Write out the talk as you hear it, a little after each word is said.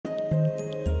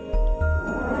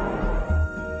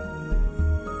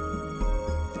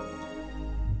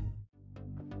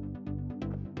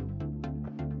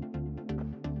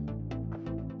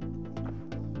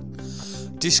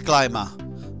Disclaimer: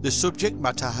 the subject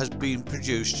matter has been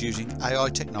produced using AI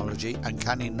technology and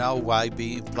can in no way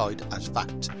be employed as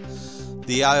fact.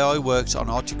 The AI works on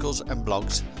articles and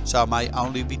blogs, so may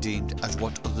only be deemed as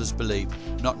what others believe,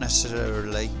 not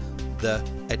necessarily the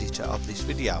editor of this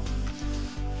video.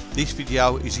 This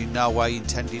video is in no way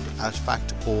intended as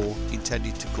fact or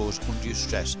intended to cause undue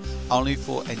stress, only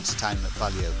for entertainment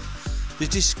value. The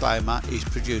disclaimer is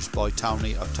produced by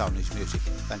Tony of Tony's Music.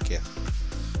 Thank you.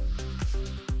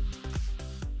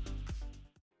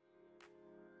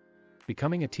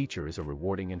 Becoming a teacher is a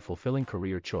rewarding and fulfilling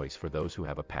career choice for those who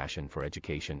have a passion for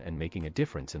education and making a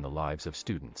difference in the lives of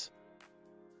students.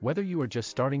 Whether you are just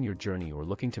starting your journey or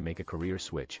looking to make a career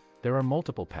switch, there are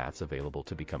multiple paths available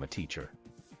to become a teacher.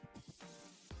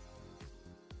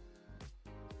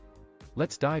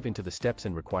 Let's dive into the steps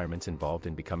and requirements involved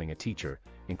in becoming a teacher,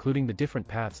 including the different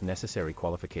paths, necessary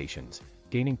qualifications,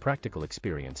 gaining practical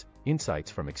experience,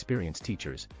 insights from experienced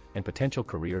teachers, and potential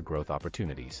career growth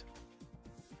opportunities.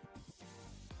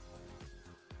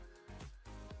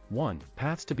 1.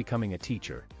 Paths to becoming a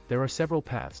teacher. There are several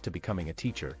paths to becoming a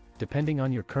teacher, depending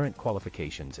on your current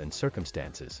qualifications and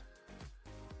circumstances.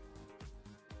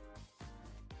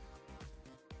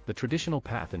 The traditional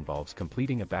path involves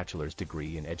completing a bachelor's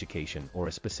degree in education or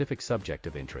a specific subject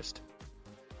of interest,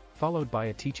 followed by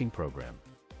a teaching program.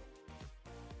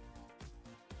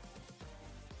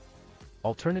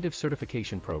 Alternative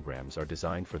certification programs are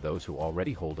designed for those who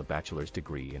already hold a bachelor's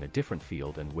degree in a different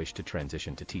field and wish to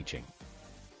transition to teaching.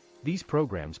 These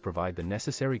programs provide the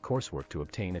necessary coursework to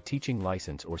obtain a teaching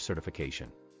license or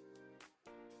certification.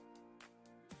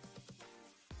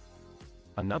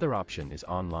 Another option is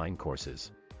online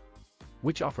courses,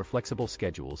 which offer flexible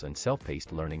schedules and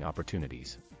self-paced learning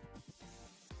opportunities.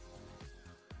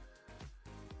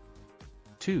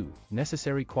 2.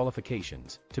 Necessary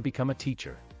qualifications to become a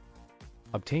teacher.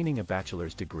 Obtaining a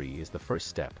bachelor's degree is the first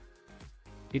step.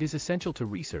 It is essential to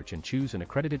research and choose an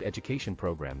accredited education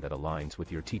program that aligns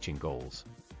with your teaching goals.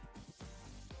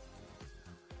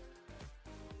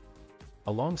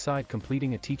 Alongside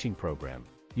completing a teaching program,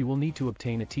 you will need to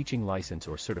obtain a teaching license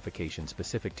or certification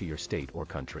specific to your state or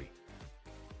country.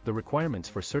 The requirements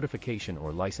for certification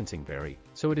or licensing vary,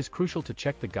 so it is crucial to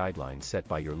check the guidelines set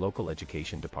by your local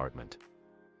education department.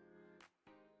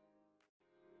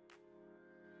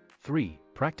 3.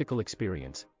 Practical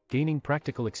experience. Gaining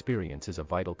practical experience is a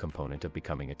vital component of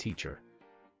becoming a teacher.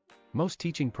 Most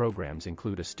teaching programs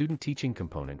include a student teaching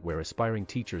component where aspiring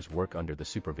teachers work under the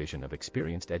supervision of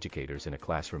experienced educators in a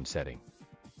classroom setting.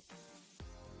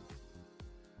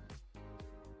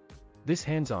 This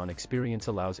hands-on experience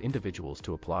allows individuals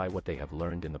to apply what they have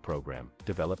learned in the program,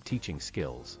 develop teaching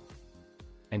skills,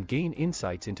 and gain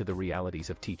insights into the realities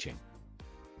of teaching.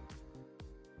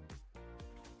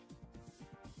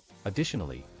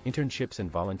 Additionally, internships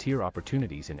and volunteer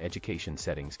opportunities in education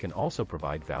settings can also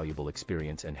provide valuable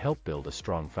experience and help build a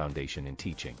strong foundation in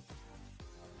teaching.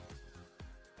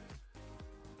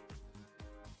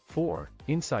 4.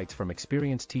 Insights from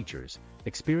experienced teachers.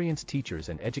 Experienced teachers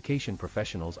and education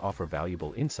professionals offer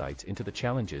valuable insights into the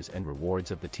challenges and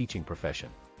rewards of the teaching profession.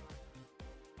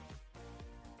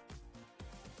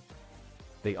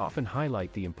 They often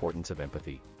highlight the importance of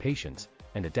empathy, patience,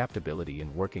 and adaptability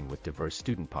in working with diverse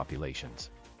student populations.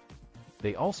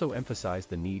 They also emphasize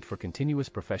the need for continuous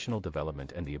professional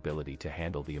development and the ability to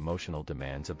handle the emotional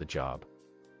demands of the job.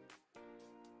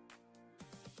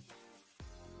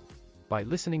 By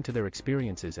listening to their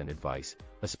experiences and advice,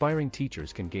 aspiring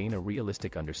teachers can gain a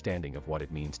realistic understanding of what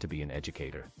it means to be an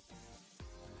educator.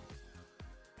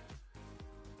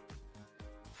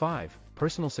 5.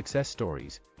 Personal success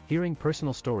stories. Hearing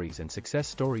personal stories and success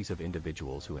stories of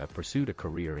individuals who have pursued a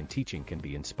career in teaching can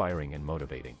be inspiring and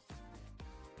motivating.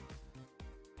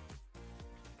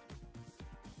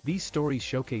 These stories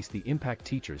showcase the impact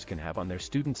teachers can have on their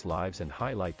students' lives and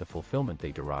highlight the fulfillment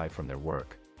they derive from their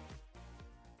work.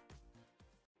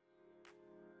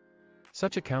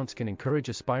 Such accounts can encourage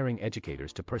aspiring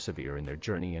educators to persevere in their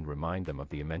journey and remind them of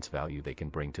the immense value they can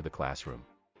bring to the classroom.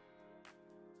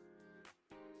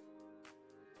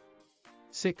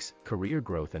 6. Career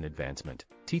growth and advancement.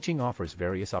 Teaching offers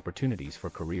various opportunities for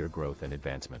career growth and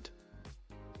advancement.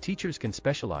 Teachers can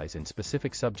specialize in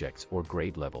specific subjects or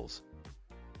grade levels,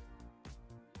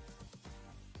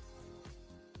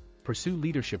 pursue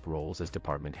leadership roles as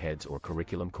department heads or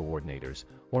curriculum coordinators,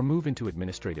 or move into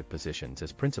administrative positions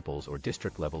as principals or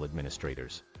district-level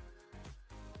administrators.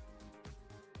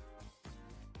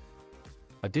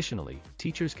 Additionally,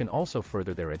 teachers can also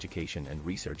further their education and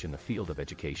research in the field of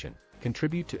education,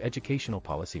 contribute to educational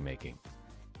policymaking,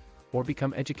 or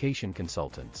become education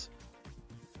consultants.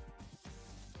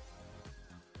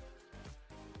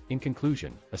 In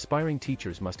conclusion, aspiring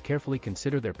teachers must carefully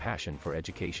consider their passion for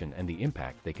education and the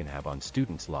impact they can have on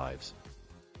students' lives.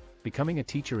 Becoming a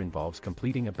teacher involves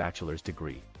completing a bachelor's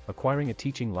degree, acquiring a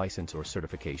teaching license or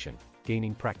certification,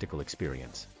 gaining practical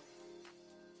experience,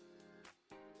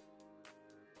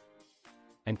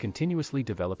 and continuously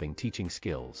developing teaching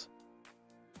skills.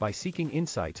 By seeking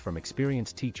insights from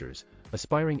experienced teachers,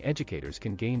 aspiring educators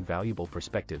can gain valuable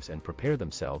perspectives and prepare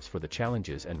themselves for the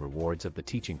challenges and rewards of the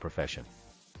teaching profession.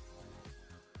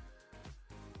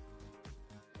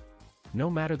 No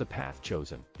matter the path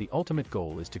chosen, the ultimate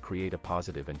goal is to create a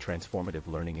positive and transformative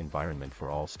learning environment for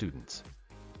all students.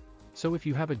 So if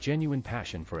you have a genuine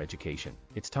passion for education,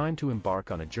 it's time to embark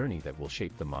on a journey that will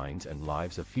shape the minds and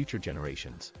lives of future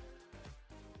generations.